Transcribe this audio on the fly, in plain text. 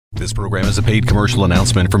This program is a paid commercial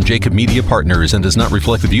announcement from Jacob Media Partners and does not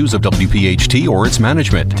reflect the views of WPHT or its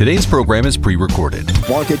management. Today's program is pre-recorded.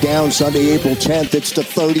 Mark it down, Sunday, April 10th. It's the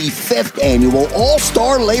 35th Annual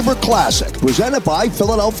All-Star Labor Classic, presented by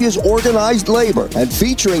Philadelphia's Organized Labor and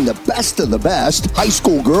featuring the best of the best high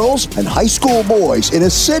school girls and high school boys in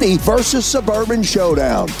a city versus suburban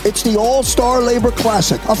showdown. It's the All-Star Labor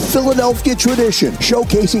Classic, a Philadelphia tradition,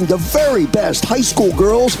 showcasing the very best high school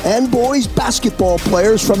girls and boys basketball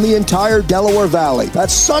players from the entire Delaware Valley.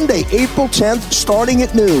 That's Sunday, April 10th, starting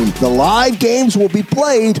at noon. The live games will be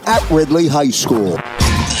played at Ridley High School.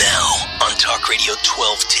 Now, on Talk Radio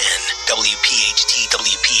 1210, WPHT,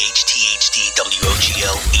 WPHT, HD,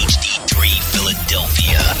 WOGL, HD3,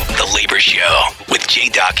 Philadelphia. The Labor Show with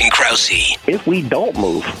J-Doc and Krause. If we don't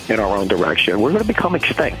move in our own direction, we're going to become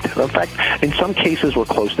extinct. In fact, in some cases, we're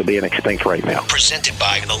close to being extinct right now. Presented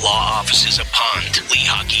by the law offices of Pond,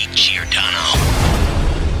 Lehocky, Giordano.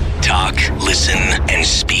 Talk, listen, and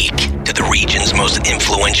speak to the region's most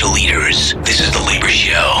influential leaders. This is The Labor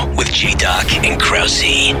Show with J-Doc and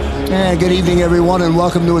Krause. Good evening, everyone, and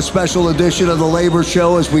welcome to a special edition of The Labor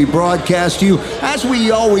Show as we broadcast you, as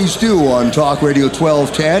we always do on Talk Radio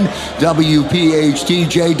 1210, WPHT.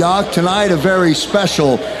 J-Doc. Tonight, a very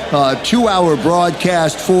special 2-hour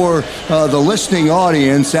broadcast for the listening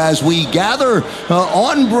audience as we gather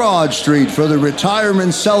on Broad Street for the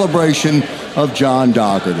retirement celebration of John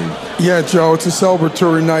Dougherty. Yeah, Joe, it's a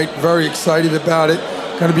celebratory night. Very excited about it.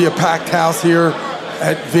 Going to be a packed house here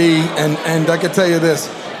at V, and I can tell you this.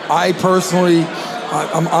 I personally,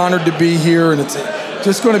 I'm honored to be here, and it's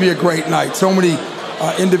just going to be a great night. So many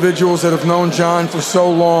individuals that have known John for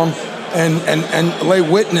so long and lay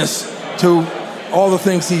witness to all the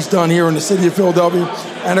things he's done here in the city of Philadelphia,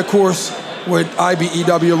 and of course with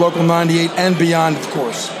IBEW Local 98 and beyond, of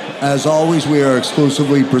course. As always, we are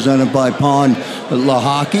exclusively presented by Pond,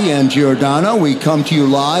 Lehocky, and Giordano. We come to you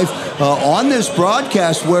live on this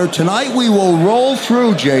broadcast where tonight we will roll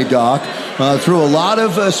through, J-Doc, through a lot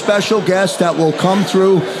of special guests that will come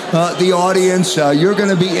through the audience. You're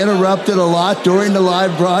going to be interrupted a lot during the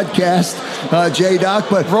live broadcast, J-Doc.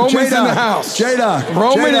 But Roman's J-Doc, in the house. J-Doc.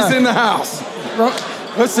 Roman is in the house.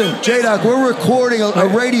 Listen, J-Doc, we're recording a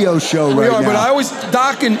radio show right now. But I always,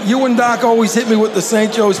 you and Doc always hit me with the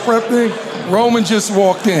St. Joe's prep thing. Roman just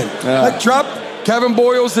walked in. Drop Kevin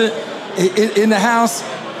Boyle's in the house.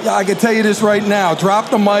 Yeah, I can tell you this right now. Drop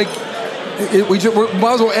the mic. We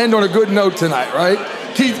might as well end on a good note tonight, right?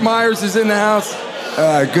 Keith Myers is in the house.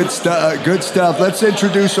 Good stuff. Let's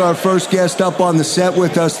introduce our first guest up on the set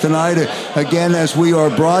with us tonight. Again, as we are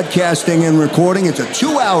broadcasting and recording, it's a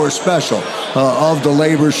 2-hour special of the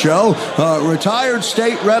Labor Show. Retired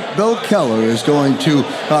State Rep Bill Keller is going to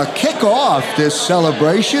kick off this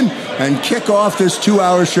celebration and kick off this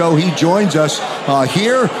 2-hour show. He joins us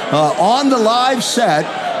here on the live set.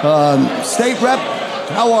 State Rep,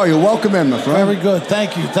 how are you? Welcome in, my friend. Very good.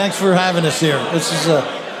 Thank you. Thanks for having us here. This is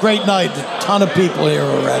a great night. A ton of people here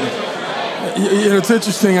already. You know, it's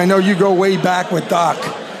interesting. I know you go way back with Doc.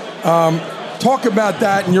 Talk about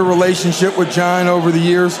that and your relationship with John over the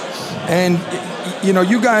years. And, you know,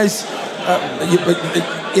 you guys,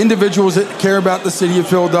 individuals that care about the city of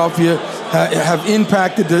Philadelphia, have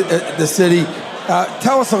impacted the city.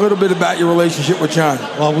 Tell us a little bit about your relationship with John.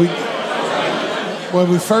 Well, when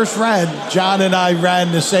we first ran, John and I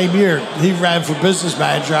ran the same year. He ran for business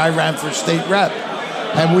manager. I ran for state rep.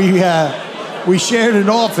 And we shared an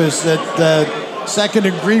office at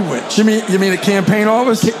 2nd and Greenwich. You mean a campaign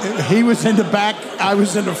office? He was in the back, I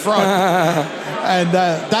was in the front. And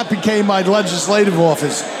that became my legislative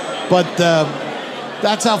office. But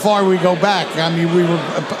that's how far we go back. I mean, we were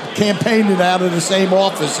campaigning out of the same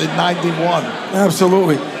office in 91.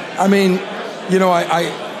 Absolutely. I mean, you know,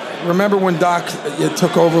 I remember when Doc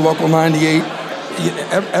took over Local 98.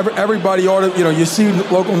 Everybody ought to, you know, you see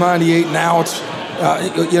Local 98 now. It's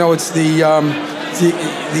it's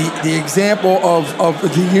the example of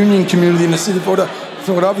the union community in the city of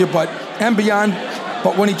Philadelphia, and beyond.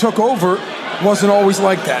 But when he took over, it wasn't always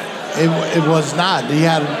like that. It was not. He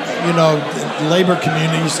had, the labor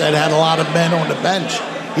community said had a lot of men on the bench.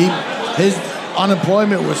 His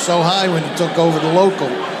unemployment was so high when he took over the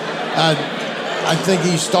local. I think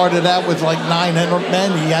he started out with like 900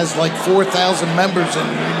 men. He has like 4,000 members in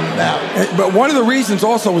the union now. But one of the reasons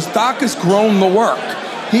also is Doc has grown the work.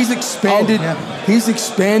 He's expanded. Oh, yeah. He's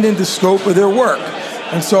expanded the scope of their work,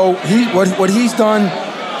 and so what he's done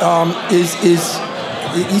is he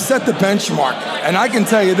set the benchmark. And I can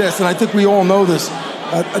tell you this, and I think we all know this: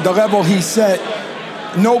 at the level he set,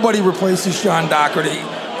 nobody replaces John Dougherty,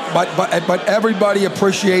 but everybody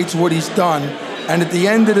appreciates what he's done. And at the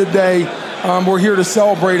end of the day, we're here to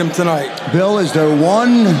celebrate him tonight. Bill, is there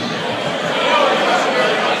one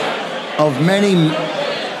of many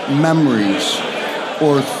memories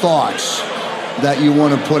or thoughts that you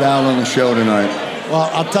want to put out on the show tonight? Well,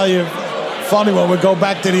 I'll tell you, funny, when we go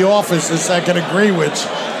back to the office in 2nd and Greenwich,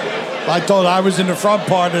 I told I was in the front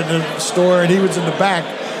part of the store and he was in the back.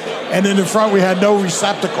 And in the front, we had no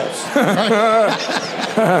receptacles.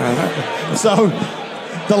 So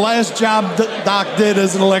the last job Doc did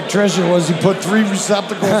as an electrician was he put 3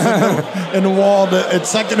 receptacles in the wall at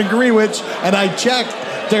 2nd and Greenwich, and I checked.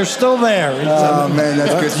 They're still there. Oh, man,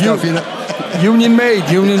 that's good stuff. Union made,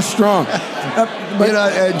 union strong.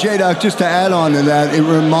 J-Doc, just to add on to that, it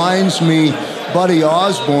reminds me, Buddy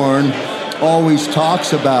Osborne always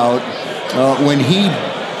talks about when he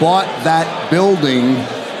bought that building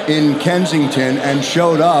in Kensington and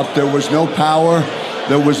showed up, there was no power,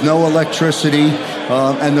 there was no electricity,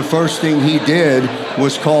 and the first thing he did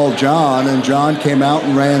was call John, and John came out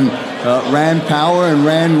and ran power and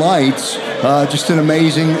ran lights. Just an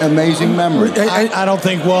amazing memory. I don't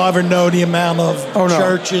think we'll ever know the amount of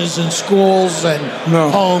churches and schools and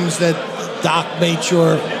homes that Doc made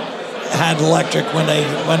sure had electric when they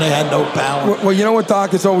had no power. Well, you know what,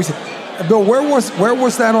 Doc? It's always, Bill. Where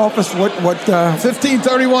was that office? What?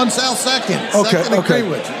 1531 South 2nd.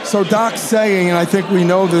 Okay. So Doc's saying, and I think we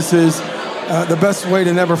know this is the best way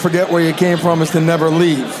to never forget where you came from is to never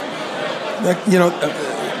leave.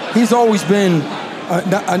 He's always been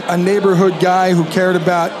a neighborhood guy who cared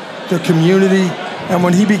about the community, and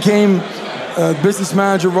when he became business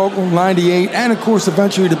manager of Local 98, and of course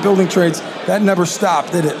eventually the building trades, that never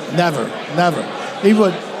stopped, did it? Never. He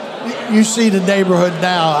would. You see the neighborhood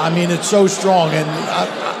now. I mean, it's so strong, and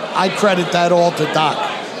I credit that all to Doc.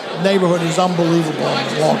 The neighborhood is unbelievable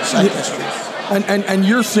along 2nd Street. And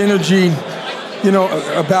your synergy,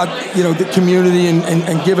 about the community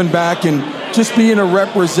and giving back and just being a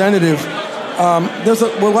representative. There's a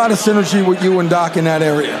lot of synergy with you and Doc in that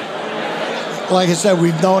area. Like I said,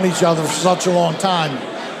 we've known each other for such a long time,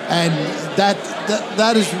 and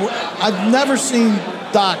that is. I've never seen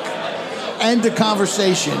Doc end a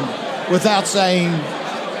conversation without saying,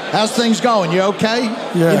 "How's things going? You okay?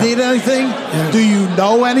 Yeah. You need anything? Yeah. Do you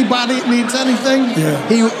know anybody that needs anything?" Yeah.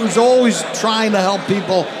 He was always trying to help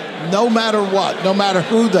people, no matter what, no matter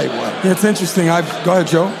who they were. Yeah, it's interesting. Go ahead,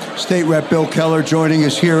 Joe. State Rep Bill Keller joining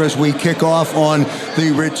us here as we kick off on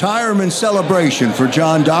the retirement celebration for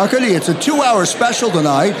John Doherty. It's a 2-hour special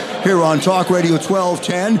tonight here on Talk Radio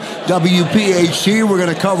 1210 WPHT. We're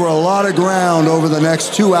going to cover a lot of ground over the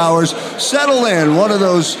next 2 hours. Settle in. One of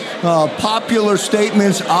those popular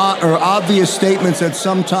statements or obvious statements that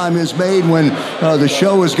sometime is made when the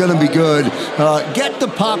show is going to be good. Get the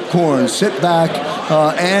popcorn, sit back,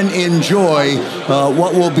 and enjoy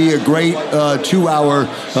what will be a great 2-hour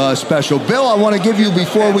special. Bill, I want to give you,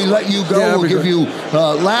 before we let you go, we'll give you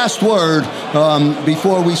last word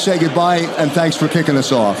before we say goodbye, and thanks for kicking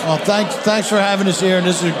us off. Well, thanks for having us here, and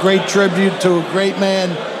this is a great tribute to a great man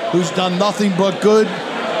who's done nothing but good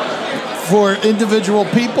for individual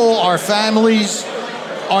people, our families,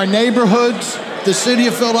 our neighborhoods, the city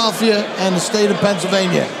of Philadelphia, and the state of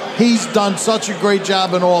Pennsylvania. He's done such a great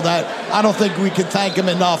job in all that. I don't think we can thank him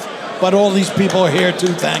enough, but all these people are here to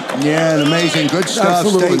thank him. Yeah, amazing. Good stuff.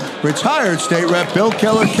 Retired State Rep Bill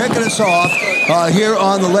Keller kicking us off here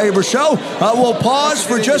on The Labor Show. We'll pause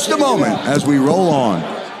for just a moment as we roll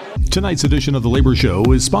on. Tonight's edition of The Labor Show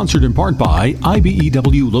is sponsored in part by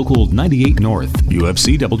IBEW Local 98 North,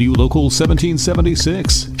 UFCW Local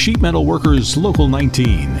 1776, Sheet Metal Workers Local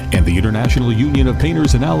 19, and the International Union of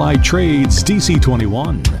Painters and Allied Trades DC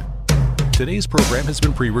 21. Today's program has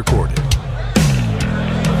been pre-recorded.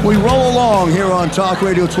 We roll along here on Talk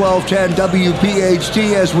Radio 1210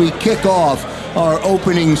 WPHT as we kick off our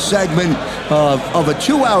opening segment of a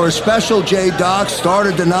 2-hour special. J-Doc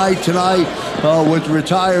started tonight with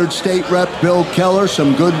retired State Rep Bill Keller.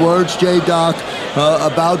 Some good words, J-Doc,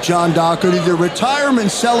 about John Doherty. The retirement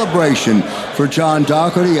celebration for John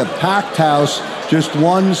Doherty, a packed house, just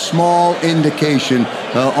one small indication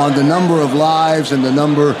on the number of lives and the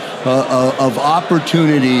number of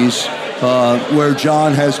opportunities where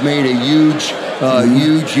John has made a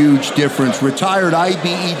huge difference. Retired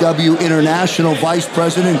IBEW International Vice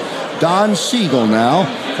President Don Siegel now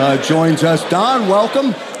joins us. Don,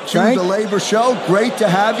 welcome to the Labor Show. Great to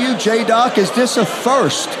have you. J-Doc, is this a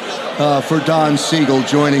first for Don Siegel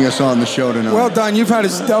joining us on the show tonight? Well, Don, you've had a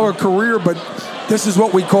stellar career, but this is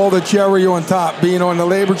what we call the cherry on top, being on the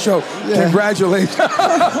Labor Show. Yeah. Congratulations.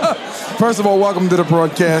 First of all, welcome to the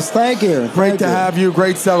broadcast. Thank you. Great to have you.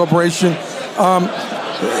 Great celebration.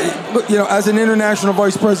 as an international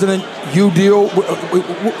vice president, you deal.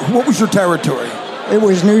 What was your territory? It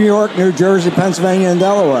was New York, New Jersey, Pennsylvania, and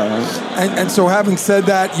Delaware. And so, having said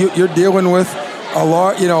that, you're dealing with a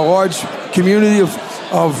large community of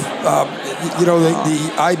the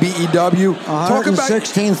IBEW.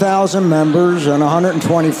 116,000 members and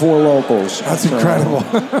 124 locals. That's incredible.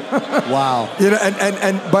 Wow.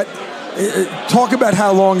 But talk about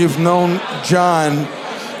how long you've known John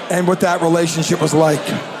and what that relationship was like.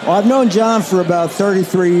 Well, I've known John for about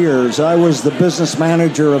 33 years. I was the business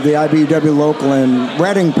manager of the IBEW local in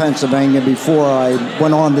Reading, Pennsylvania, before I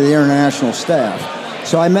went on to the international staff.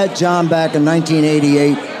 So I met John back in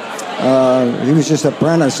 1988. He was just an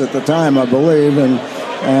apprentice at the time, I believe, and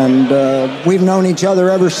we've known each other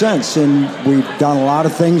ever since, and we've done a lot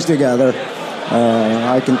of things together.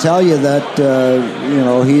 I can tell you that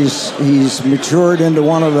he's matured into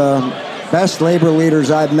one of the best labor leaders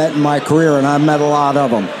I've met in my career, and I've met a lot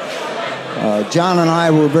of them. John and I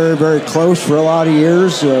were very, very close for a lot of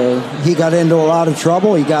years. He got into a lot of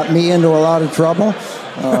trouble. He got me into a lot of trouble.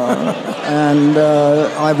 And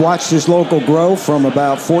I've watched his local grow from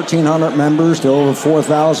about 1,400 members to over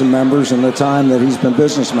 4,000 members in the time that he's been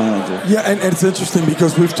business manager. Yeah, and it's interesting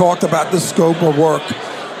because we've talked about the scope of work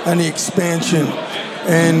and the expansion,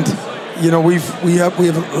 and we have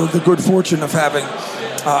the good fortune of having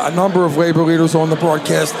a number of labor leaders on the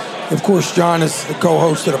broadcast. Of course, John is the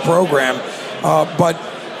co-host of the program, but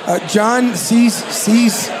John sees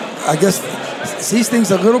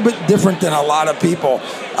things a little bit different than a lot of people.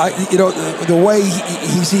 The way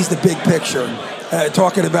he sees the big picture,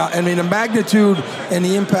 talking about, the magnitude and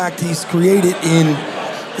the impact he's created in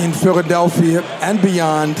Philadelphia and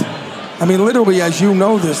beyond. Literally, as you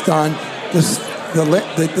know this, Don, the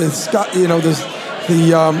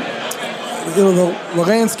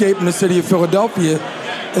landscape in the city of Philadelphia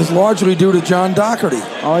is largely due to John Doherty.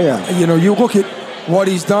 Oh, yeah. You look at what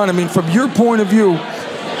he's done. From your point of view,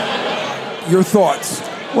 your thoughts?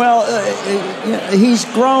 Well, he's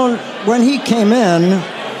grown. When he came in,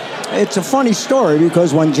 it's a funny story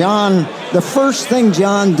because the first thing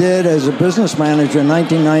John did as a business manager in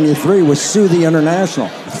 1993 was sue the International.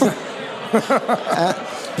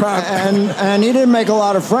 And he didn't make a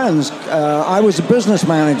lot of friends. I was a business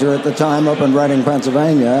manager at the time up in Reading,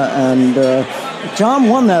 Pennsylvania, and John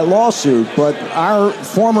won that lawsuit, but our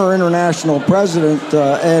former international president,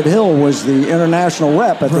 Ed Hill, was the international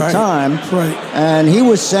rep at the time, and he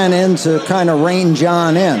was sent in to kind of rein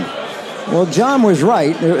John in. Well, John was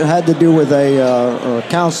right. It had to do with a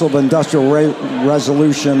Council of Industrial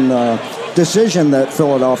Resolution decision that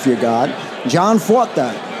Philadelphia got. John fought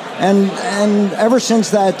that. And ever since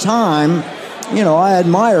that time, I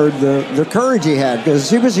admired the courage he had because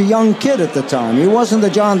he was a young kid at the time. He wasn't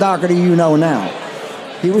the John Doherty you know now.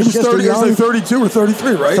 He was just 30, a young... He was like 32 or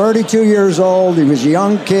 33, right? 32 years old. He was a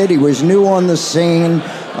young kid. He was new on the scene.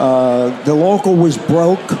 The local was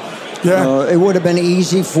broke. Yeah. It would have been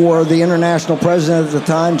easy for the international president at the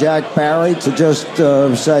time, Jack Barry, to just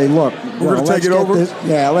say, look, we're going to take it over?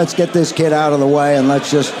 Let's get this kid out of the way and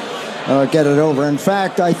let's just... get it over. In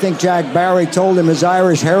fact, I think Jack Barry told him his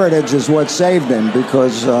Irish heritage is what saved him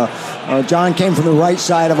because John came from the right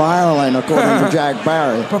side of Ireland, according to Jack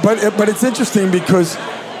Barry. But it's interesting because,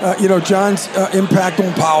 John's impact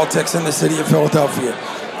on politics in the city of Philadelphia,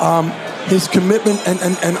 his commitment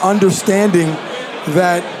and understanding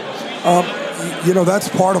that, that's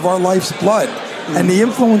part of our life's blood. And the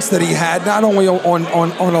influence that he had, not only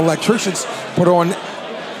on electricians, but on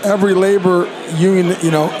every labor union,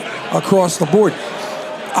 across the board.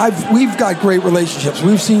 We've got great relationships.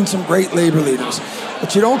 We've seen some great labor leaders,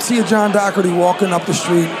 but you don't see a John Doherty walking up the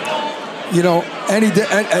street,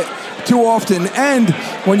 too often. And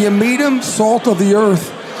when you meet him, salt of the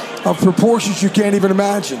earth, of proportions you can't even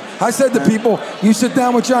imagine. I said to people, you sit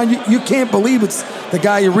down with John, you can't believe it's the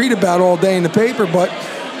guy you read about all day in the paper, but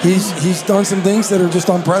he's done some things that are just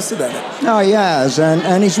unprecedented. No, he has,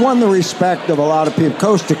 and he's won the respect of a lot of people,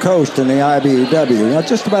 coast to coast in the IBEW.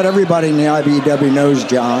 Just about everybody in the IBEW knows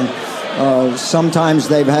John. Sometimes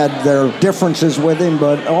they've had their differences with him,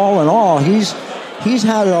 but all in all, he's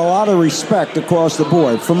had a lot of respect across the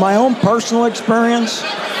board. From my own personal experience,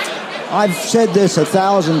 I've said this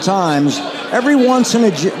 1,000 times, every once in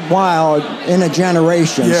a while in a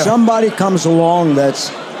generation, somebody comes along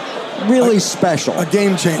that's really special. A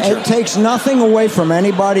game changer. It takes nothing away from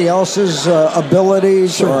anybody else's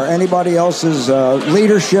abilities or anybody else's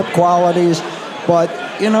leadership qualities, but,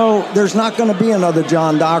 there's not going to be another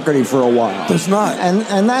John Doherty for a while. There's not.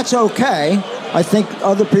 And that's okay. I think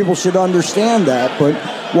other people should understand that, but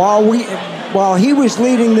while while he was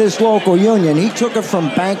leading this local union, he took it from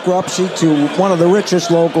bankruptcy to one of the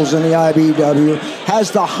richest locals in the IBEW,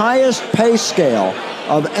 has the highest pay scale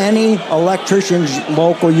of any electrician's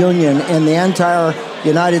local union in the entire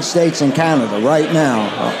United States and Canada right now.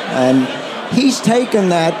 And he's taken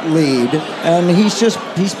that lead, and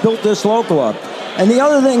he's built this local up. And the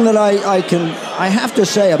other thing that I have to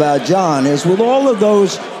say about John is, with all of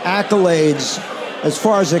those accolades as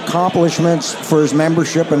far as accomplishments for his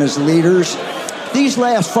membership and his leaders, these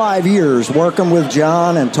last 5 years working with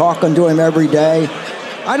John and talking to him every day,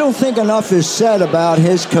 I don't think enough is said about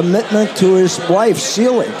his commitment to his wife,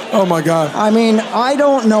 Celie. Oh, my God. I mean, I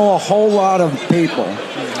don't know a whole lot of people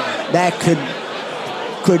that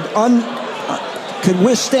could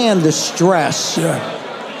withstand the stress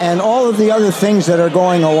and all of the other things that are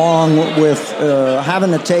going along with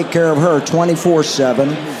having to take care of her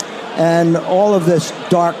 24/7, and all of this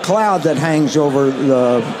dark cloud that hangs over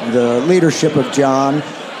the leadership of John,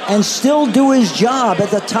 and still do his job at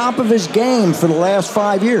the top of his game for the last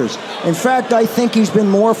 5 years. In fact, I think he's been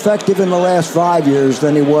more effective in the last 5 years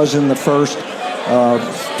than he was in the first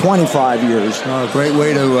 25 years. Great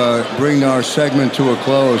way to bring our segment to a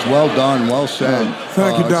close. Well done, well said.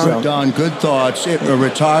 Thank you, Don. Don, good thoughts. A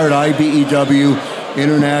retired IBEW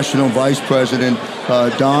International Vice President,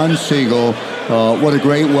 Don Siegel. What a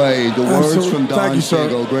great way. The words from Don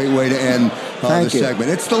Siegel. Great way to end the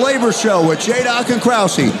segment. It's the Labor Show with J-Doc and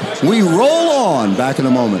Krause. We roll on. Back in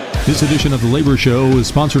a moment. This edition of the Labor Show is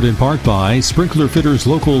sponsored in part by Sprinkler Fitters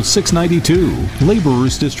Local 692,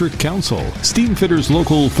 Laborers District Council, Steam Fitters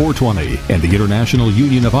Local 420, and the International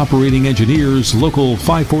Union of Operating Engineers Local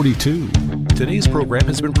 542. Today's program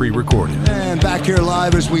has been pre-recorded. And back here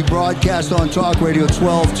live as we broadcast on Talk Radio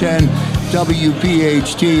 1210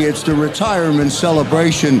 WPHT. It's the retirement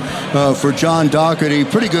celebration for John Doherty.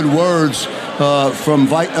 Pretty good words from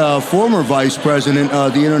former Vice President,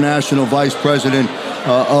 the International Vice President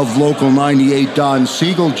of Local 98, Don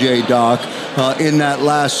Siegel, J-Doc. In that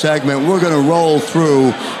last segment, we're going to roll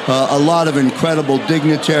through a lot of incredible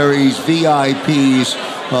dignitaries, VIPs,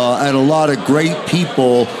 and a lot of great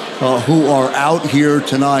people who are out here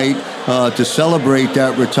tonight to celebrate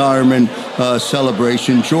that retirement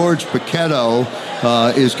celebration. George Paquetto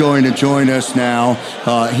is going to join us now.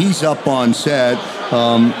 He's up on set.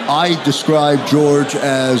 I describe George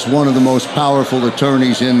as one of the most powerful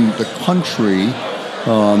attorneys in the country.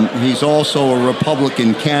 He's also a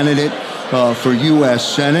Republican candidate for U.S.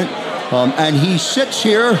 Senate. And he sits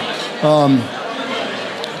here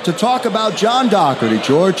to talk about John Doherty.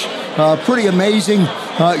 George, pretty amazing.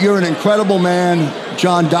 You're an incredible man.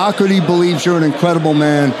 John Doherty believes you're an incredible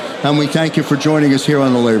man, and we thank you for joining us here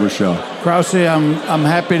on the Labor Show. Krause, I'm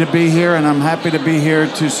happy to be here, and I'm happy to be here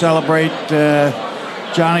to celebrate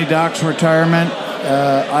Johnny Doc's retirement.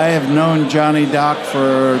 I have known Johnny Doc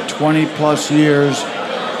for 20 plus years,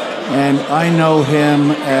 and I know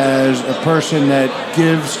him as a person that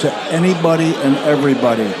gives to anybody and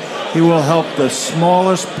everybody. He will help the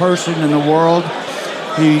smallest person in the world.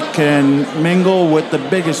 He can mingle with the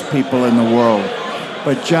biggest people in the world.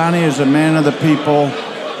 But Johnny is a man of the people.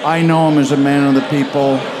 I know him as a man of the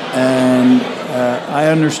people, and I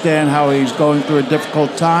understand how he's going through a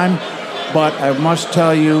difficult time. But I must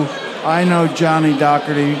tell you, I know Johnny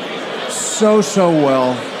Doherty so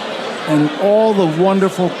well, and all the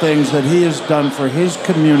wonderful things that he has done for his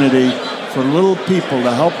community, for little people,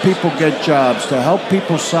 to help people get jobs, to help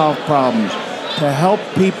people solve problems, to help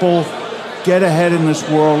people get ahead in this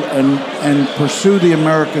world and pursue the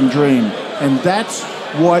American dream. And that's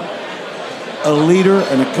what a leader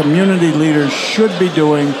and a community leader should be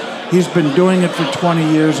doing. He's been doing it for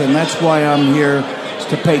 20 years, and that's why I'm here,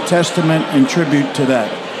 to pay testament and tribute to that.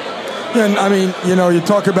 And I mean, you know, you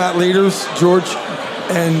talk about leaders, George,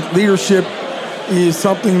 and leadership is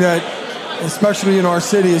something that, especially in our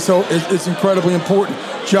city, it's incredibly important.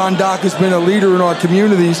 John Doc has been a leader in our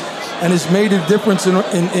communities and has made a difference in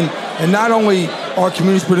not only our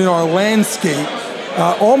communities, but in our landscape,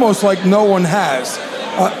 almost like no one has.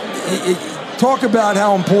 Talk about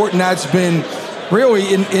how important that's been,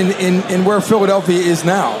 really, in where Philadelphia is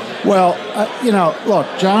now. Well, you know, look,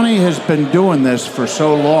 Johnny has been doing this for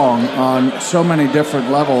so long on so many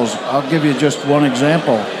different levels. I'll give you just one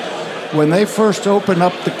example. When they first opened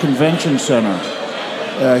up the convention center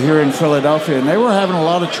here in Philadelphia, and they were having a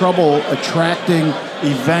lot of trouble attracting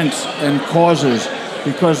events and causes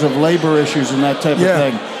because of labor issues and that type of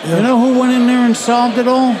thing. Yeah. You know who went in there and solved it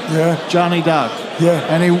all? Yeah. Johnny Doc. Yeah.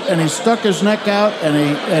 And he stuck his neck out, and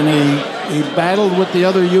he battled with the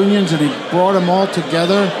other unions, and he brought them all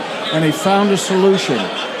together, and he found a solution.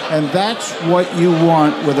 And that's what you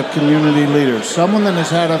want with a community leader, someone that has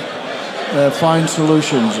had find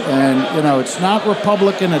solutions. And, it's not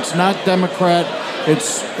Republican, it's not Democrat,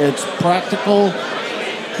 it's practical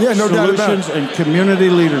solutions and community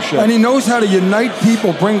leadership. And he knows how to unite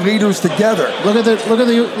people, bring leaders together. Look at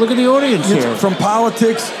the audience here. From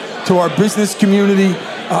politics to our business community,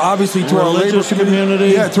 obviously to our labor community.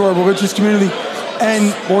 Yeah, to our religious community.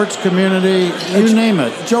 And sports community, you name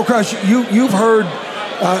it. Joe Crush, you've heard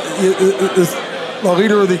the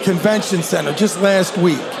leader of the convention center just last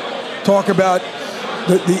week talk about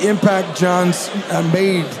the impact John's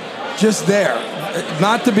made just there.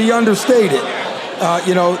 Not to be understated.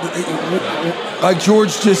 Like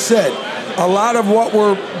George just said, a lot of what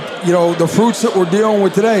the fruits that we're dealing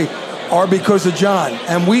with today are because of John.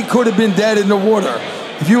 And we could have been dead in the water.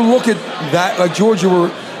 If you look at that, like George, you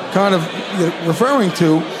were kind of referring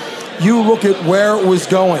to, you look at where it was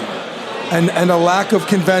going and a lack of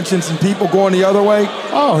conventions and people going the other way.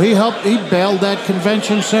 Oh, he bailed that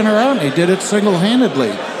convention center out. He did it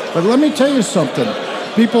single-handedly. But let me tell you something.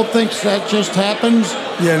 People think that just happens.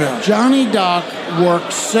 Yeah, no. Johnny Doc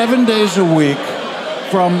worked 7 days a week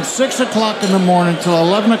from 6 o'clock in the morning till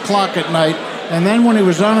 11 o'clock at night. And then when he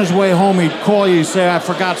was on his way home, he'd call you and say, I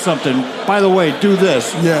forgot something. By the way, do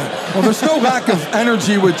this. Yeah. Well, there's no lack of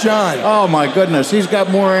energy with John. Oh, my goodness. He's got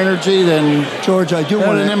more energy than George. I do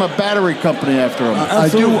want to name a battery company after him.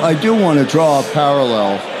 I do want to draw a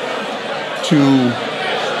parallel to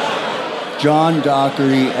John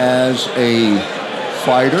Doherty as a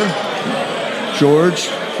fighter, George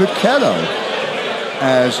Paquetto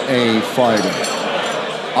as a fighter.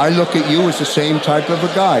 I look at you as the same type of a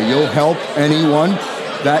guy. You'll help anyone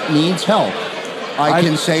that needs help. I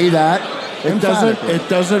can say that. It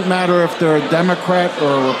doesn't matter if they're a Democrat or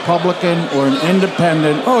a Republican or an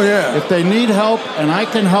independent. Oh, yeah. If they need help and I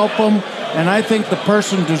can help them and I think the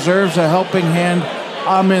person deserves a helping hand,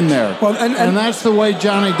 I'm in there. Well, and that's the way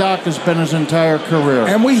Johnny Doc has been his entire career.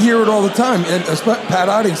 And we hear it all the time. And Pat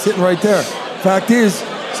Odding sitting right there. Fact is,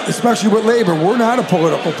 especially with labor, we're not a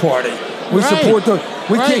political party. We support the.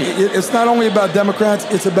 We can't. It's not only about Democrats.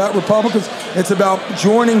 It's about Republicans. It's about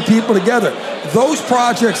joining people together. Those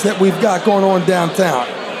projects that we've got going on downtown,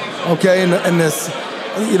 okay, and this,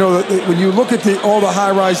 when you look at all the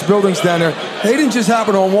high-rise buildings down there, they didn't just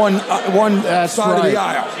happen on one side of the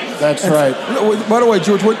aisle. That's right. By the way,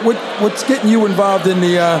 George, what's getting you involved in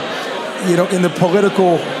the, in the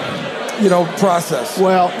political, process?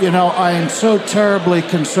 Well, I am so terribly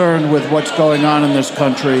concerned with what's going on in this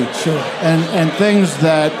country. Sure. And things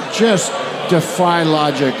that just defy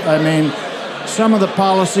logic. I mean, some of the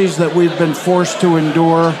policies that we've been forced to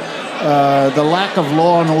endure, the lack of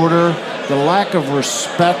law and order, the lack of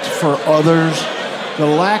respect for others, the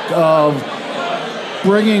lack of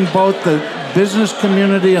bringing both the business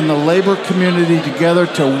community and the labor community together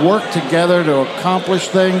to work together to accomplish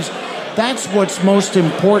things. That's what's most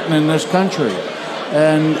important in this country.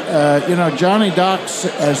 And, Johnny Doc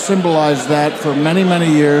has symbolized that for many,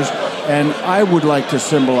 many years, and I would like to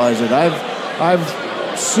symbolize it.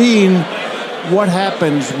 I've seen what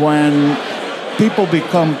happens when people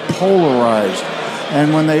become polarized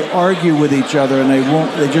and when they argue with each other and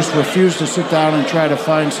they just refuse to sit down and try to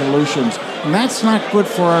find solutions. And that's not good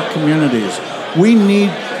for our communities. We need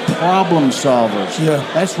problem solvers. Yeah.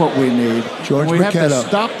 That's what we need. George we have to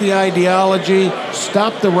stop the ideology,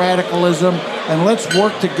 stop the radicalism, and let's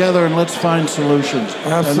work together and let's find solutions.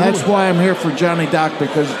 Absolutely. And that's why I'm here for Johnny Doc,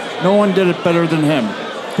 because no one did it better than him.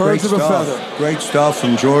 Birds of a feather. Great stuff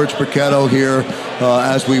from George Paquetto here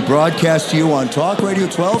as we broadcast to you on Talk Radio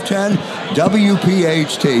 1210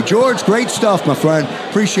 WPHT. George, great stuff, my friend.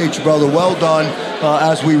 Appreciate you, brother. Well done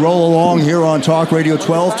as we roll along here on Talk Radio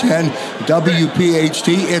 1210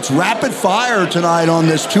 WPHT. It's rapid fire tonight on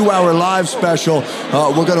this 2-hour live special.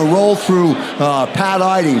 We're going to roll through Pat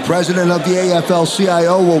Odding, president of the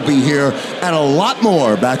AFL-CIO, will be here, and a lot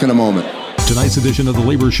more. Back in a moment. Tonight's edition of The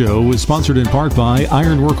Labor Show is sponsored in part by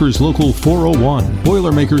Ironworkers Local 401,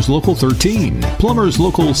 Boilermakers Local 13, Plumbers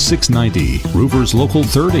Local 690, Roofers Local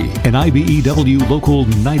 30, and IBEW Local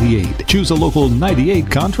 98. Choose a Local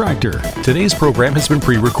 98 contractor. Today's program has been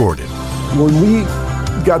pre-recorded. When we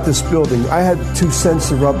got this building, I had 2 cents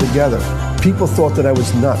to rub together. People thought that I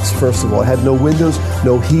was nuts, first of all. I had no windows,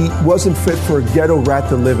 no heat, wasn't fit for a ghetto rat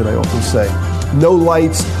to live in, I often say. No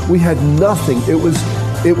lights, we had nothing.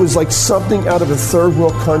 It was like something out of a third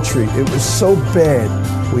world country. It was so bad.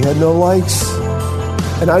 We had no lights,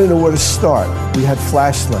 and I didn't know where to start. We had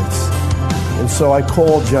flashlights. And so I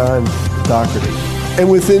called John Doherty. And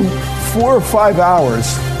within 4 or 5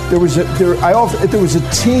 hours, there was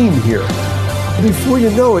a team here. Before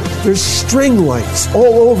you know it, there's string lights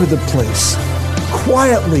all over the place.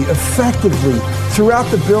 quietly, effectively, throughout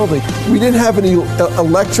the building. We didn't have any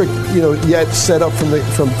electric, yet set up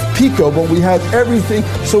from Pico, but we had everything.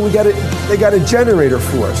 So they got a generator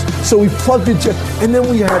for us. So we plugged it, and then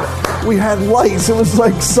we had lights. It was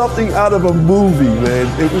like something out of a movie, man.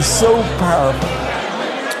 It was so powerful.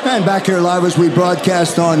 And back here live as we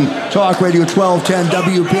broadcast on Talk Radio 1210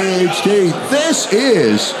 WPHT. This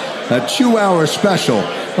is a 2-hour special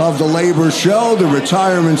of the Labor Show, the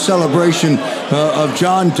retirement celebration of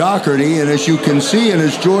John Dougherty. And as you can see, and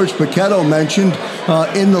as George Paquetto mentioned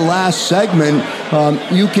in the last segment,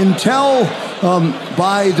 you can tell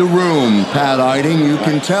by the room, Pat Eiding, you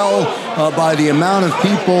can tell by the amount of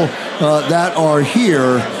people that are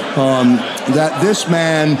here that this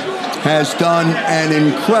man has done an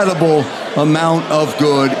incredible amount of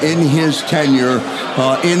good in his tenure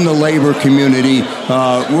in the labor community.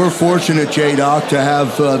 We're fortunate, J-Doc, to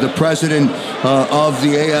have the president of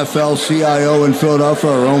the AFL-CIO in Philadelphia,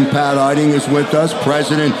 our own Pat Eiding is with us,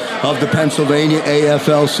 president of the Pennsylvania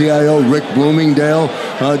AFL-CIO, Rick Bloomingdale,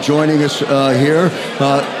 joining us here.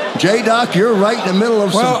 J-Doc, you're right in the middle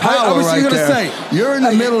of some power right there. You're in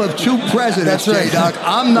the middle of two presidents, right. J-Doc.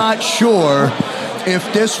 I'm not sure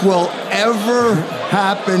if this will ever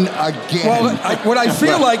happen again. Well, what I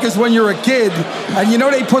feel like is when you're a kid, and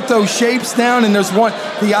they put those shapes down, and there's one,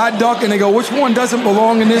 the odd duck, and they go, which one doesn't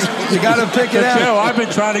belong in this? You got to pick it out. Joe, I've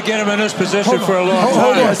been trying to get him in this position for a long time.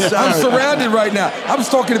 Hold on. I'm surrounded right now. I was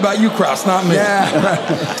talking about you, Krause, not me.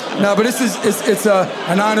 Yeah. No, but it's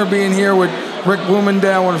an honor being here with Rick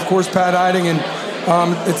Bloomingdale and, of course, Pat Eiding. And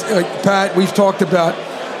it's Pat, we've talked about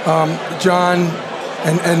John.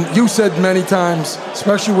 And you said many times,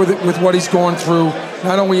 especially with what he's gone through,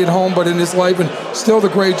 not only at home but in his life, and still the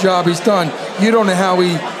great job he's done. You don't know how he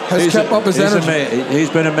has kept up his energy. He's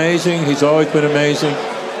been amazing. He's always been amazing.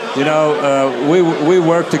 We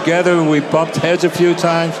worked together. We bumped heads a few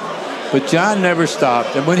times, but John never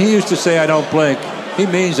stopped. And when he used to say, "I don't blink," he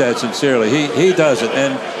means that sincerely. He does it.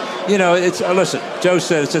 And it's listen. Joe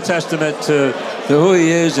said it's a testament to who he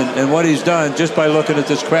is and what he's done just by looking at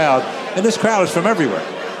this crowd. And this crowd is from everywhere.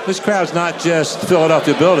 This crowd's not just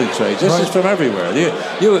Philadelphia building trades. This is from everywhere.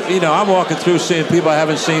 I'm walking through seeing people I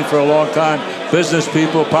haven't seen for a long time, business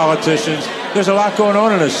people, politicians. There's a lot going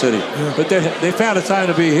on in this city. Yeah. But they found a time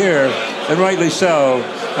to be here, and rightly so.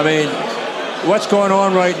 I mean, what's going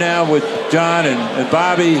on right now with John and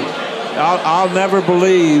Bobby, I'll never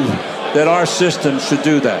believe that our system should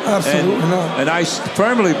do that. Absolutely not. And I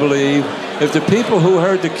firmly believe if the people who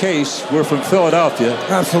heard the case were from Philadelphia,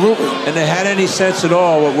 absolutely, and they had any sense at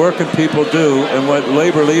all what working people do and what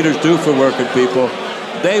labor leaders do for working people,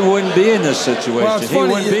 they wouldn't be in this situation. Well, he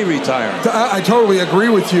wouldn't be retiring. I totally agree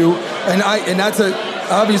with you, and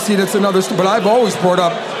obviously that's another. But I've always brought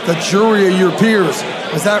up the jury of your peers.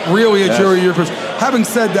 Is that really a jury of your peers? Having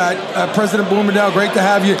said that, President Bloomingdale, great to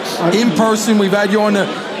have you in person. We've had you on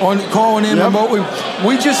calling in remotely.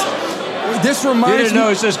 This reminds me. You didn't know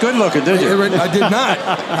he's this good looking, did you? I did not.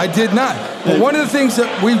 I did not. But one of the things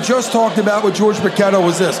that we just talked about with George Paquetto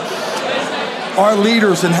was this. Our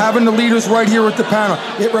leaders and having the leaders right here at the panel.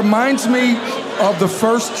 It reminds me of the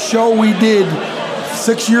first show we did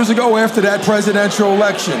 6 years ago after that presidential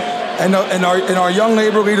election. And our young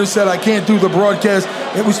labor leaders said, I can't do the broadcast.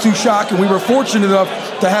 It was too shocking. We were fortunate enough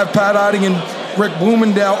to have Pat Eiding and Rick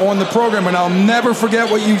Bloomingdale on the program, and I'll never forget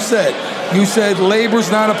what you said. You said, labor's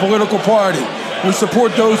not a political party. We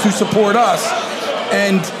support those who support us.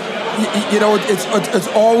 And, it's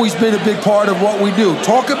always been a big part of what we do.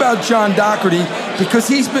 Talk about John Dougherty, because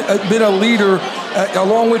he's been a leader,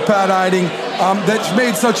 along with Pat Eiding, that's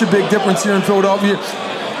made such a big difference here in Philadelphia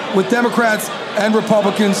with Democrats and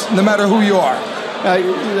Republicans, no matter who you are.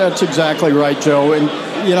 That's exactly right, Joe. And,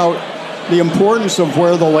 the importance of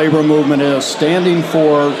where the labor movement is, standing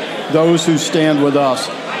for those who stand with us.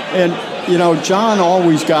 And, John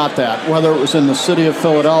always got that, whether it was in the city of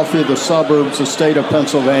Philadelphia, the suburbs, the state of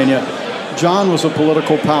Pennsylvania. John was a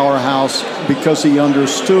political powerhouse because he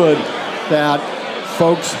understood that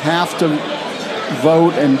folks have to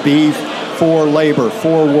vote and be for labor,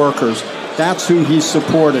 for workers. That's who he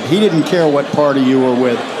supported. He didn't care what party you were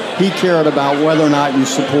with. He cared about whether or not you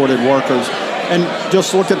supported workers. And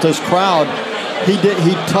just look at this crowd. He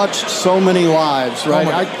touched so many lives,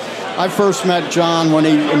 right? I first met John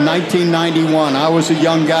in 1991. I was a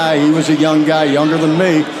young guy. He was a young guy, younger than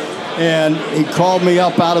me. And he called me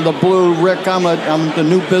up out of the blue. Rick, I'm the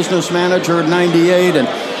new business manager at 98, and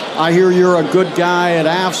I hear you're a good guy at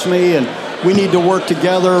AFSCME, and we need to work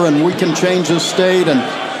together, and we can change the state. And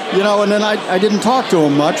and then I didn't talk to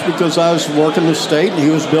him much because I was working the state, and he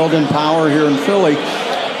was building power here in Philly.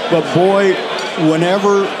 But boy,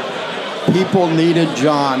 whenever people needed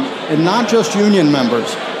John, and not just union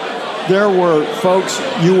members. There were folks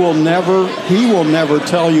he will never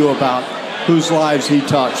tell you about whose lives he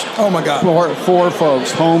touched. Oh my God. Poor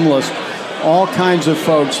folks, homeless, all kinds of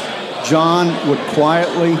folks. John would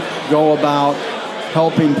quietly go about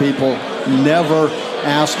helping people, never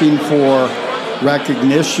asking for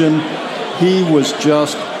recognition. He was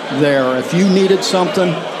just there. If you needed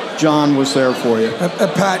something, John was there for you.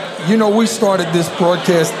 Pat, we started this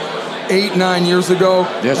broadcast 8-9 years ago.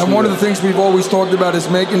 Yes, and one of the things we've always talked about is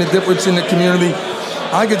making a difference in the community.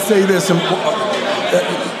 I could say this, the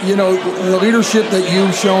leadership that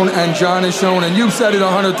you've shown and John has shown, and you've said it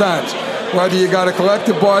 100 times, whether you got a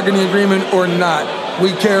collective bargaining agreement or not,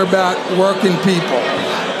 we care about working people.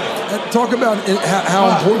 Talk about how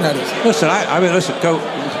important that is. Listen, go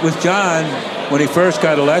with John. When he first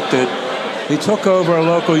got elected, he took over a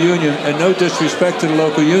local union, and no disrespect to the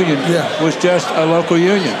local union, was just a local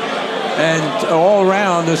union. And all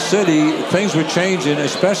around the city, things were changing,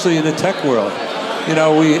 especially in the tech world.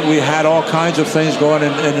 We had all kinds of things going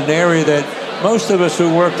in an area that most of us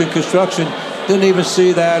who worked in construction didn't even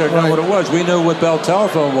see that or know what it was. We knew what Bell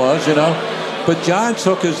Telephone was, But John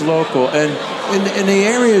took his local, and in the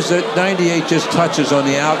areas that 98 just touches on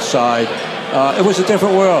the outside, it was a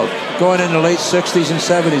different world, going in the late 60s and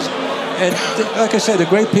 70s. And like I said, the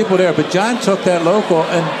great people there, but John took that local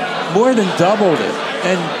and more than doubled it.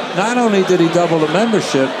 And not only did he double the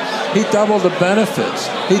membership, he doubled the benefits.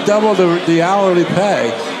 He doubled the hourly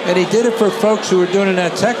pay. And he did it for folks who were doing in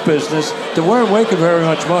that tech business that weren't making very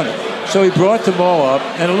much money. So he brought them all up.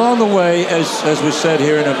 And along the way, as was said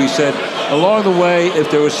here and it'll be said, along the way,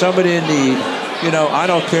 if there was somebody in need, I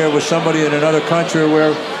don't care if it was somebody in another country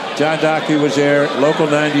where John Doherty was there, Local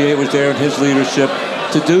 98 was there in his leadership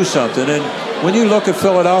to do something. And when you look at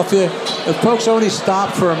Philadelphia, if folks only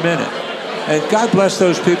stopped for a minute, and God bless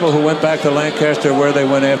those people who went back to Lancaster where they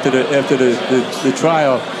went after the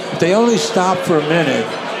trial, if they only stopped for a minute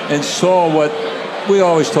and saw what we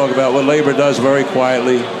always talk about, what labor does very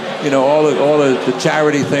quietly, all the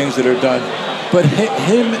charity things that are done. But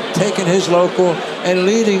him taking his local and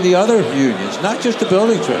leading the other unions, not just the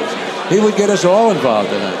building trades, he would get us all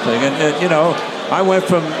involved in that thing. And I went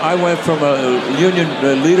from a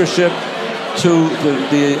union leadership to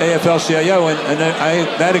the AFL-CIO, and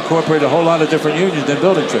that incorporated a whole lot of different unions than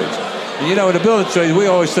building trades. And in the building trades, we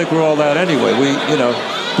always think we're all that anyway.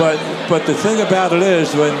 But the thing about it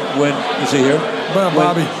is when is he here?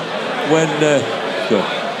 Bobby.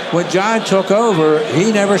 When John took over,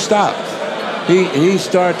 he never stopped. He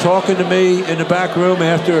started talking to me in the back room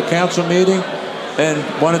after a council meeting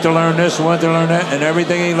and wanted to learn this, wanted to learn that, and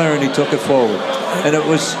everything he learned, he took it forward. And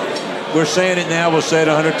we're saying it now, we'll say it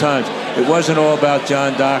 100 times. It wasn't all about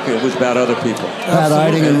John Doherty, it was about other people. Pat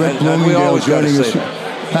Eiding and Rick Bloomingdale joining us.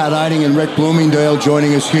 Pat Eiding and Rick Bloomingdale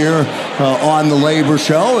joining us here on The Labor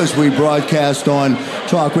Show as we broadcast on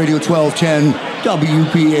Talk Radio 1210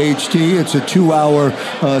 WPHT. It's a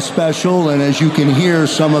 2-hour special, and as you can hear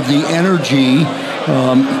some of the energy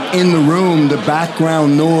in the room, the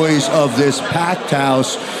background noise of this packed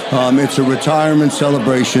house, it's a retirement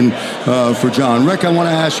celebration for John. Rick, I want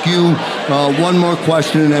to ask you one more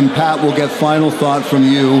question, and then Pat will get final thought from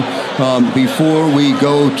you before we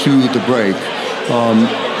go to the break.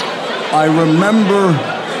 I remember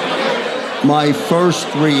my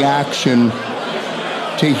first reaction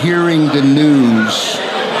to hearing the news,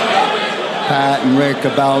 Pat and Rick,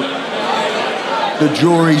 about the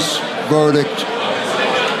jury's verdict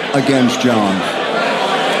against John.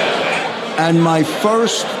 And my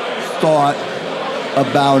first thought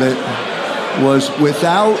about it was,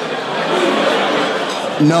 without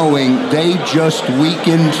knowing, they just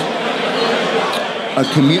weakened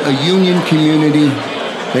a union community,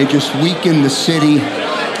 they just weakened the city,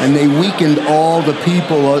 and they weakened all the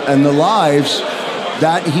people and the lives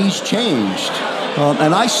that he's changed.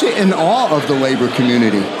 And I sit in awe of the labor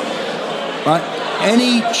community.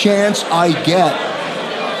 Any chance I get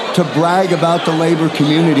to brag about the labor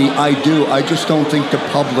community, I do. I just don't think the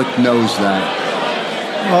public knows that.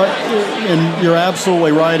 And you're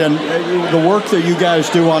absolutely right. And the work that you guys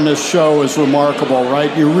do on this show is remarkable,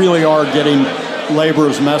 right? You really are getting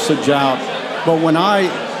labor's message out. But when I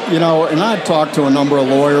talked to a number of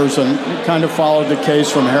lawyers and kind of followed the case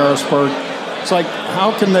from Harrisburg, it's like,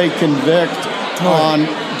 how can they convict on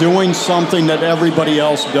doing something that everybody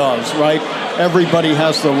else does, right? Everybody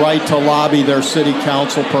has the right to lobby their city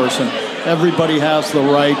council person. Everybody has the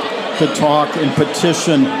right to talk and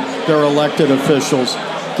petition their elected officials.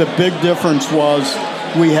 The big difference was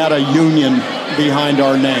we had a union behind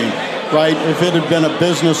our name, right? If it had been a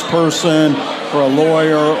business person or a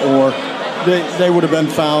lawyer or they would have been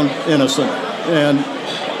found innocent. And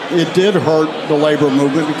it did hurt the labor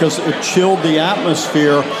movement because it chilled the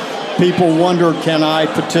atmosphere. People wondered, can I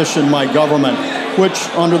petition my government? Which,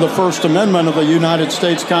 under the First Amendment of the United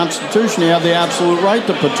States Constitution, you have the absolute right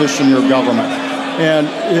to petition your government. And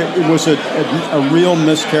it was a real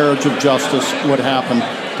miscarriage of justice what happened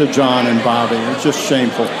to John and Bobby. It's just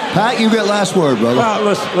shameful. Pat, you get last word, brother.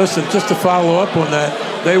 Well, listen, just to follow up on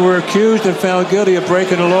that, they were accused and found guilty of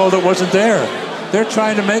breaking a law that wasn't there. They're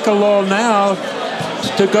trying to make a law now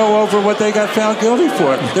to go over what they got found guilty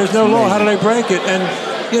for. There's no law. How do they break it? And,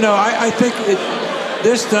 I think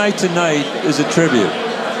this night tonight is a tribute.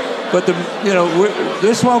 But,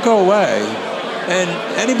 this won't go away. And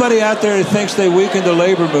anybody out there who thinks they weakened the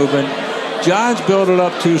labor movement, John's built it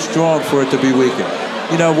up too strong for it to be weakened.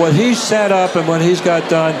 What he's set up and what he's got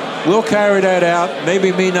done, we'll carry that out.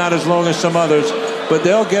 Maybe me not as long as some others, but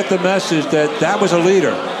they'll get the message that was a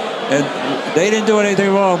leader. And they didn't do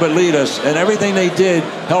anything wrong but lead us. And everything they did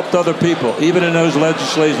helped other people, even in those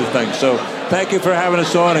legislative things. So thank you for having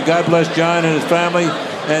us on, and God bless John and his family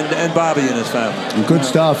and Bobby and his family. Good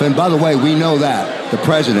stuff. And by the way, we know that. The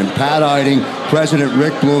president, Pat Eiding, President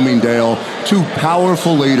Rick Bloomingdale, two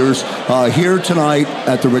powerful leaders here tonight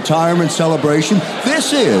at the retirement celebration.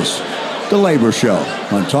 This is The Labor Show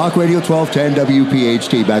on Talk Radio 1210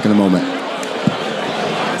 WPHT. Back in a moment.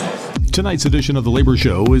 Tonight's edition of The Labor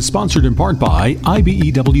Show is sponsored in part by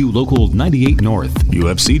IBEW Local 98 North,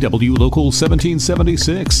 UFCW Local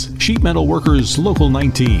 1776, Sheet Metal Workers Local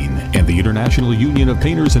 19, and the International Union of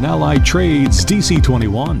Painters and Allied Trades DC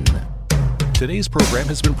 21. Today's program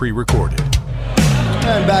has been pre-recorded.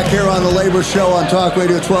 And back here on The Labor Show on Talk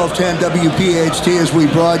Radio 1210 WPHT as we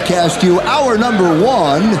broadcast you hour number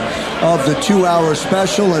one of the 2-hour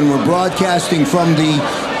special, and we're broadcasting from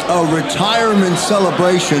the retirement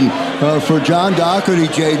celebration for John Doherty,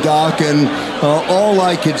 J-Doc, and all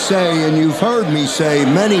I could say, and you've heard me say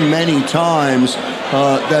many, many times,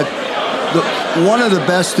 that one of the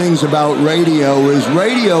best things about radio is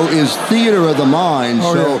theater of the mind.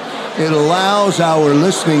 It allows our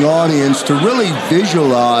listening audience to really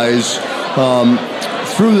visualize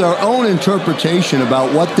through their own interpretation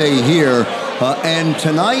about what they hear. And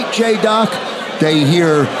tonight, J-Doc, they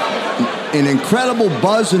hear an incredible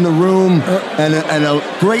buzz in the room and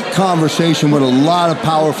a great conversation with a lot of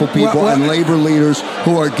powerful people and labor leaders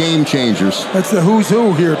who are game changers. That's the who's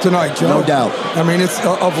who here tonight, Joe. No doubt. I mean, it's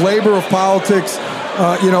of labor, of politics,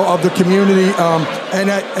 of the community.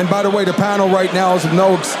 And by the way, the panel right now is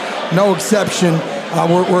no exception.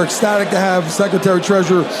 We're ecstatic to have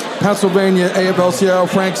Secretary-Treasurer, Pennsylvania AFL-CIO,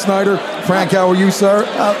 Frank Snyder. Frank, how are you, sir?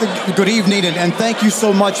 Good evening, and thank you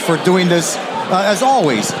so much for doing this. As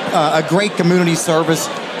always, a great community service.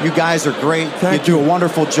 You guys are great. You do a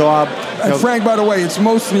wonderful job. And Frank, by the way, it's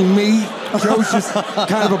mostly me. Joe's just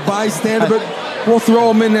kind of a bystander, but we'll throw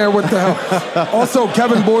him in there with the help. Also,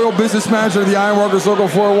 Kevin Boyle, business manager of the Ironworkers Local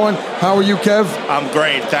 401. How are you, Kev? I'm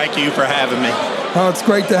great. Thank you for having me. It's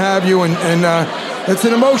great to have you, and it's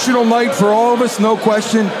an emotional night for all of us, no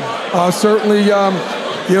question. Certainly,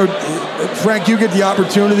 Frank, you get the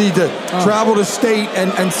opportunity to travel the state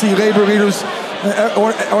and see labor leaders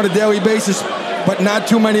on a daily basis, but not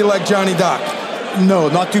too many like Johnny Doc. No,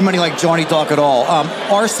 not too many like Johnny Doc at all.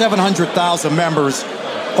 Our 700,000 members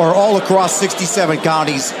are all across 67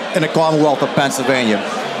 counties in the Commonwealth of Pennsylvania.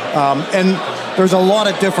 And there's a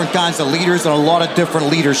lot of different kinds of leaders and a lot of different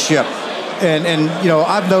leadership. And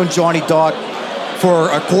I've known Johnny Doc for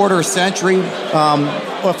a quarter century,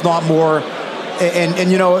 if not more. And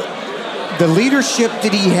the leadership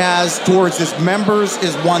that he has towards his members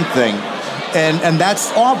is one thing. And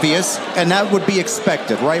that's obvious, and that would be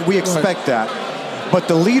expected, right? We expect that. But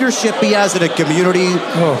the leadership he has in a community,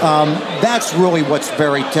 that's really what's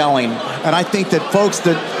very telling. And I think that folks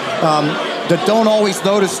that don't always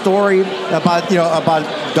know the story about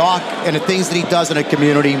Doc and the things that he does in a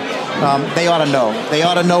community, they ought to know. They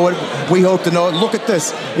ought to know it. We hope to know it. Look at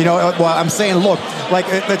this. Well, I'm saying, look, like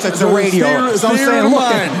it's a radio. So I'm saying,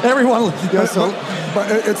 look, everyone. But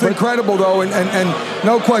it's incredible, though, and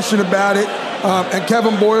no question about it. And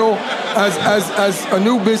Kevin Boyle, as a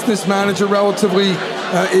new business manager, relatively,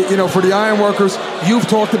 for the Ironworkers, you've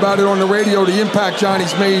talked about it on the radio, the impact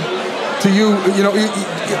Johnny's made to you,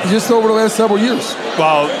 just over the last several years.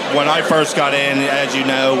 Well, when I first got in, as you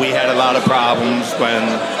know, we had a lot of problems when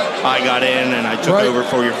I got in and I took over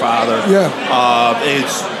for your father. Yeah.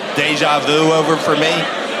 It's deja vu over for me.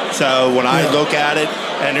 So when I look at it,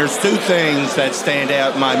 and there's two things that stand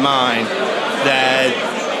out in my mind, that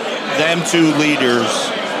them two leaders,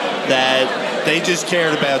 that they just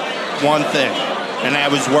cared about one thing, and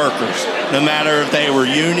that was workers. no matter if they were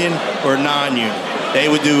union or non-union. They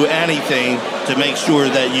would do anything to make sure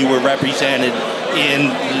that you were represented in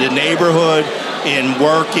the neighborhood, in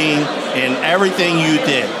working, in everything you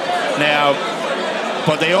did. Now,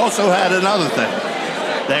 but they also had another thing.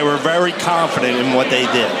 They were very confident in what they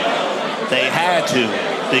did. They had to,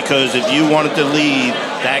 because if you wanted to lead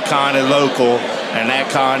that kind of local and that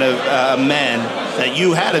kind of men, that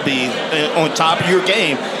you had to be on top of your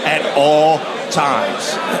game at all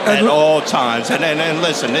times. At all times. And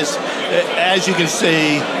listen, this, as you can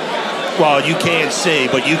see, well, you can't see,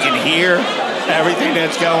 but you can hear everything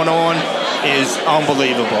that's going on is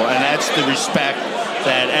unbelievable. And that's the respect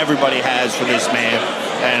that everybody has for this man.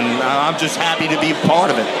 And I'm just happy to be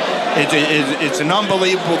part of it. It's an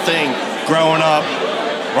unbelievable thing growing up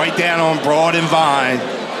right down on Broad and Vine,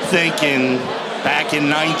 thinking back in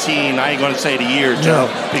 19, I ain't going to say the year, Joe,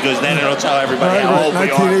 because then it'll tell everybody how old we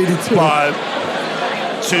are. But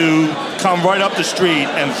to come right up the street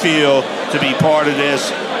and feel to be part of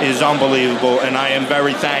this is unbelievable, and I am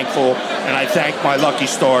very thankful, and I thank my lucky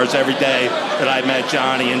stars every day that I met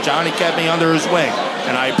Johnny, and Johnny kept me under his wing,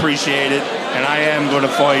 and I appreciate it, and I am going to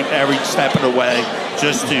fight every step of the way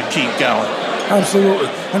just to keep going. Absolutely.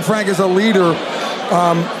 And Frank is a leader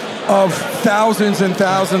of thousands and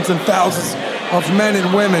thousands and thousands of men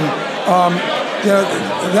and women.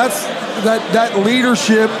 That's that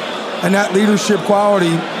leadership and that leadership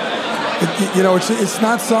quality. It's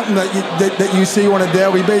not something that you see on a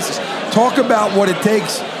daily basis. Talk about what it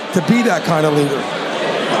takes to be that kind of leader.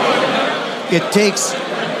 It takes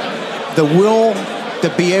the will to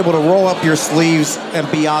be able to roll up your sleeves and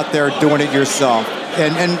be out there doing it yourself.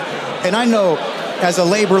 And I know, as a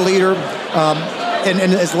labor leader, and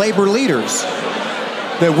as labor leaders,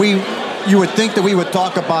 that you would think that we would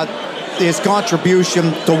talk about his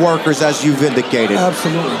contribution to workers, as you've indicated.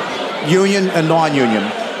 Absolutely. Union and non-union.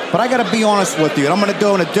 But I got to be honest with you, and I'm going to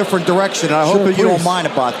go in a different direction, and I hope that you don't mind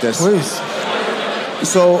about this. Please.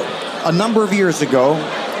 So, a number of years ago,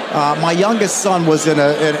 my youngest son was in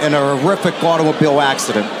a horrific automobile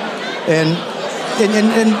accident, and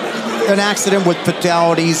an accident with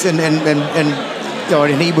fatalities, and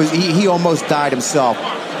he almost died himself.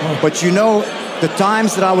 But the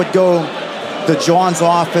times that I would go to John's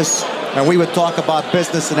office and we would talk about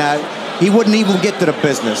business and that, he wouldn't even get to the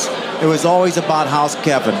business. It was always about, how's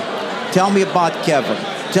Kevin? Tell me about Kevin.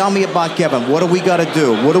 Tell me about Kevin. What do we got to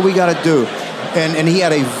do? What do we got to do? And he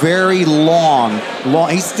had a very long,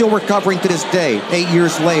 he's still recovering to this day, 8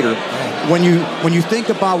 years later. When you think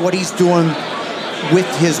about what he's doing with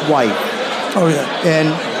his wife. Oh, yeah.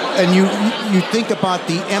 And you think about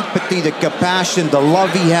the empathy, the compassion, the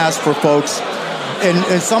love he has for folks.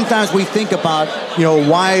 And sometimes we think about,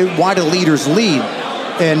 why do leaders lead?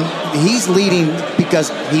 And he's leading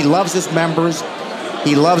because he loves his members,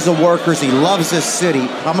 he loves the workers, he loves this city.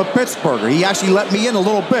 I'm a Pittsburgher. He actually let me in a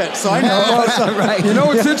little bit, so I know. Right. You know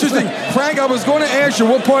what's interesting? Frank, I was going to ask you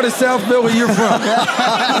what part of South Philly you're from.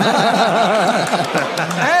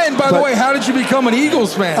 And, by the way, how did you become an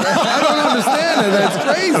Eagles fan? I don't understand it. That's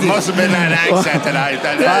crazy. It must have been that accent that I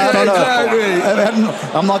don't know.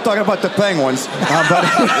 Exactly. I'm not talking about the Penguins. But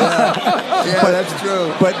that's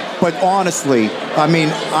true. But honestly, I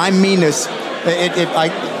mean this.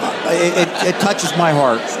 It touches my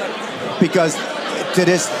heart, because to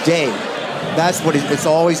this day, that's what it's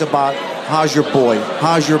always about. How's your boy?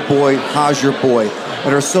 How's your boy? How's your boy?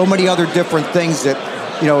 And there's so many other different things that,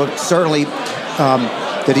 certainly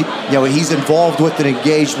that he's involved with and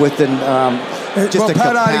engaged with, and just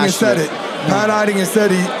Pat Eidingen said it. Pat Eidingen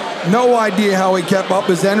said no idea how he kept up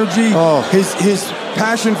his energy, his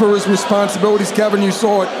passion for his responsibilities. Kevin, you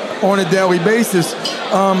saw it on a daily basis.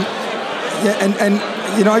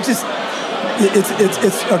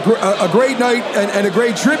 It's a great night and a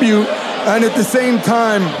great tribute, and at the same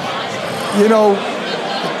time, it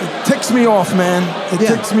ticks me off, man. It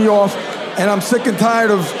ticks me off, and I'm sick and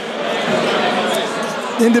tired of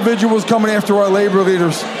individuals coming after our labor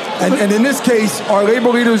leaders, and in this case, our labor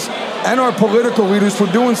leaders and our political leaders for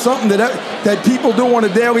doing something that people do on a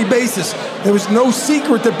daily basis. There was no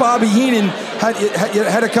secret that Bobby Heenan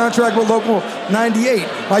had a contract with Local 98.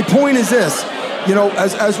 My point is this.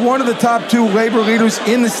 As one of the top 2 labor leaders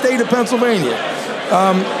in the state of Pennsylvania,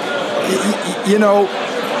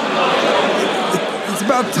 it's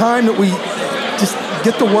about time that we just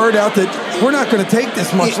get the word out that we're not going to take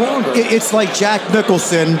this much longer. It's like Jack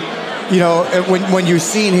Nicholson, when you've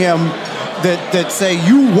seen him, that say,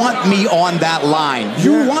 you want me on that line.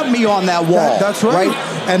 You want me on that wall. That's right.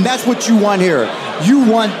 And that's what you want here. You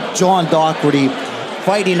want John Dougherty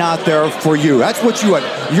fighting out there for you. That's what you want.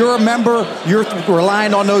 You're a member. You're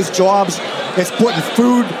relying on those jobs. It's putting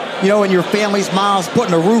food in your family's miles,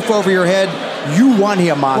 putting a roof over your head. You want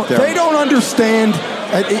him out there. They don't understand,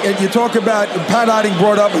 and you talk about, Pat Otting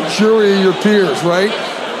brought up a jury of your peers, right?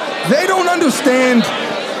 They don't understand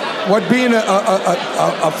what being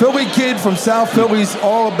a Philly kid from South Philly is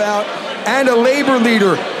all about, and a labor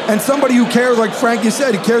leader, and somebody who cares, like Frank, you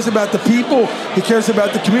said, he cares about the people, he cares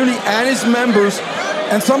about the community and his members,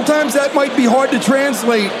 and sometimes that might be hard to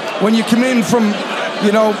translate when you come in from,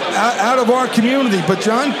 out of our community. But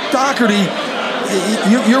John Doherty,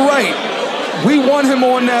 you're right. We want him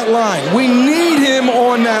on that line. We need him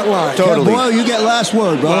on that line. Totally. Well, you get last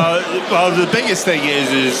word, bro. Well, the biggest thing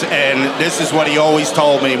is, and this is what he always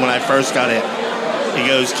told me when I first got in. He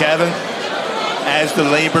goes, Kevin, as the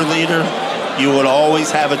labor leader, you would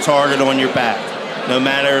always have a target on your back. No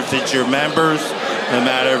matter if it's your members, no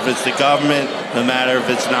matter if it's the government, no matter if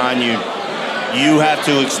it's non-union. You have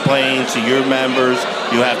to explain to your members,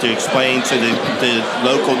 you have to explain to the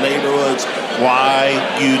local neighborhoods why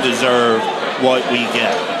you deserve what we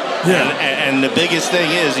get. Yeah. And the biggest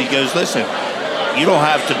thing is, he goes, listen, you don't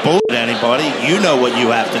have to bullshit anybody. You know what you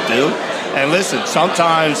have to do. And listen,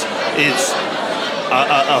 sometimes it's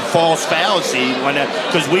a false fallacy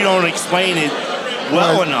because we don't explain it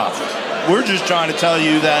well enough. We're just trying to tell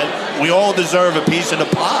you that we all deserve a piece of the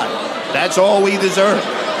pie. That's all we deserve.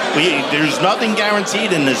 There's nothing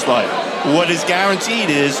guaranteed in this life. What is guaranteed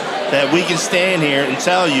is that we can stand here and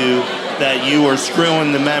tell you that you are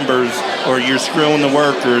screwing the members or you're screwing the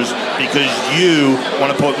workers because you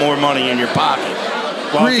want to put more money in your pocket.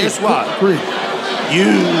 Well, guess what?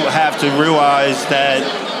 You have to realize that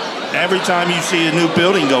every time you see a new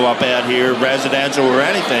building go up out here, residential or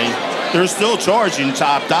anything, they're still charging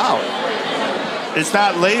top dollar. It's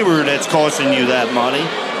not labor that's costing you that money.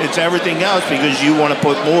 It's everything else because you want to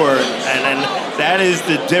put more. And that is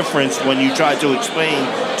the difference when you try to explain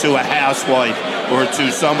to a housewife or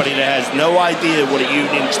to somebody that has no idea what a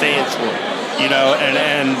union stands for.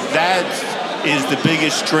 And that is the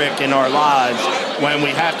biggest trick in our lives when we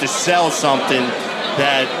have to sell something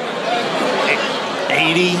that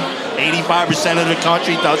 85% of the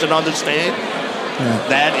country doesn't understand. Yeah.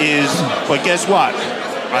 That is, but guess what?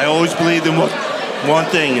 I always believed in one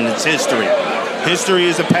thing, and it's history. History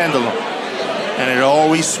is a pendulum, and it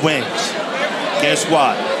always swings. Guess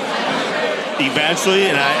what? Eventually,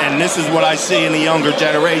 and this is what I see in the younger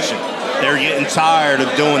generation, they're getting tired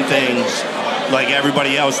of doing things like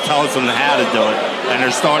everybody else tells them how to do it, and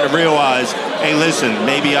they're starting to realize, hey, listen,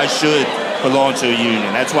 maybe I should belong to a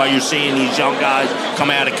union. That's why you're seeing these young guys come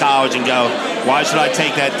out of college and go, why should I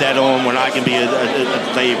take that debt on when I can be a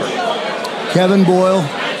laborer? Kevin Boyle,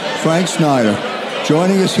 Frank Snyder,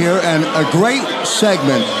 joining us here, and a great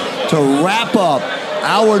segment to wrap up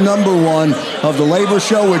hour number one of the Labor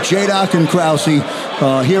Show with J-Doc and Krause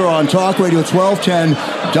here on Talk Radio 1210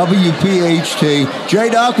 WPHT.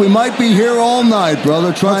 J-Doc, we might be here all night,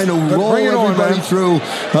 brother, trying to roll everybody through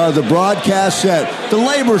the broadcast set. The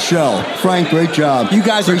Labor Show. Frank, great job. You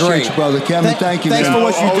guys are great. Appreciate you, brother. Kevin, thank you. Thanks for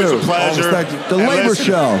what you do. Always a pleasure. The Labor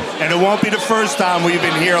Show. And it won't be the first time. We've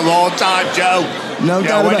been here a long time, Joe. No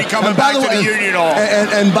doubt when about you coming back to the Union Hall.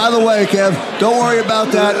 And by the way, Kev, don't worry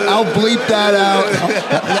about that. I'll bleep that out.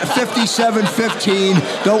 5715.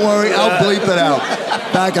 Don't worry, I'll bleep it out.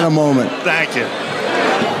 Back in a moment. Thank you.